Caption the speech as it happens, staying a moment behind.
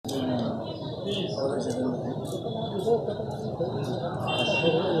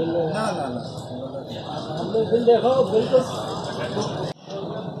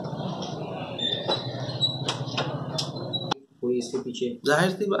कोई इसके पीछे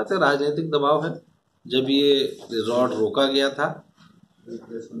जाहिर सी बात है, राजनीतिक दबाव है। जब ये रिजॉर्ट रोका गया था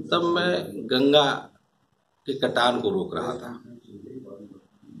तब मैं गंगा के कटान को रोक रहा था,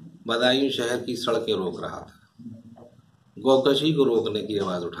 बदायूं शहर की सड़कें रोक रहा था, गौकशी को रोकने की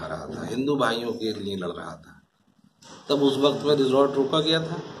आवाज उठा रहा था, हिंदू भाइयों के लिए लड़ रहा था। तब उस वक्त में रिजॉर्ट रोका गया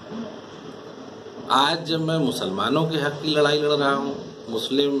था। आज जब मैं मुसलमानों के हक की लड़ाई लड़ रहा हूँ,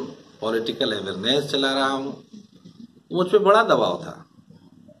 मुस्लिम पॉलिटिकल अवेयरनेस चला रहा हूँ, मुझ पे बड़ा दबाव था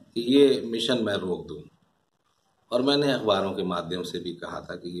कि ये मिशन मैं रोक दूं। और मैंने अखबारों के माध्यम से भी कहा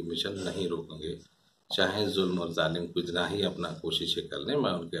था कि ये मिशन नहीं रोकेंगे, चाहे जुल्म और जालिम कितना ही अपना कोशिशें कर लें,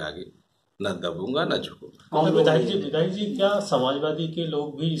 मैं उनके आगे न दबूंगा न झुकूंगा। विधायक जी क्या समाजवादी के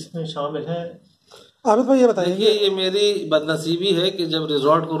लोग भी इसमें शामिल हैं? आबिद भाई ये बताइए। देखिए, ये मेरी बदनसीबी है कि जब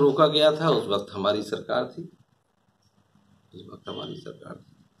रिजॉर्ट को रोका गया था उस वक्त हमारी सरकार थी,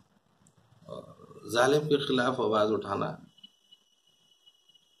 और जालिम के खिलाफ आवाज उठाना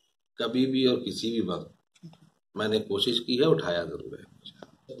कभी भी और किसी भी वक्त मैंने कोशिश की है, उठाया जरूर है।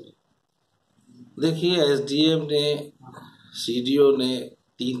 देखिए, एसडीएम ने, सीडीओ ने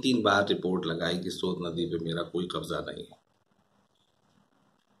 3 बार रिपोर्ट लगाई कि सोत नदी पे मेरा कोई कब्जा नहीं है।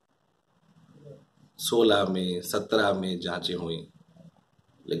 16 में 17 में जांचें हुई,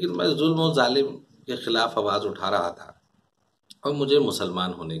 लेकिन मैं जुल्म और जालिम के खिलाफ आवाज उठा रहा था और मुझे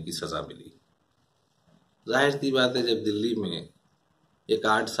मुसलमान होने की सजा मिली। जाहिर सी बात है, जब दिल्ली में एक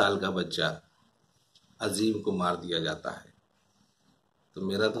 8 साल का बच्चा अजीम को मार दिया जाता है तो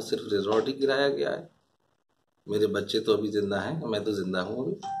मेरा तो सिर्फ रिजॉर्ट ही गिराया गया है। मेरे बच्चे तो अभी जिंदा हैं, मैं तो जिंदा हूँ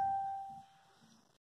अभी।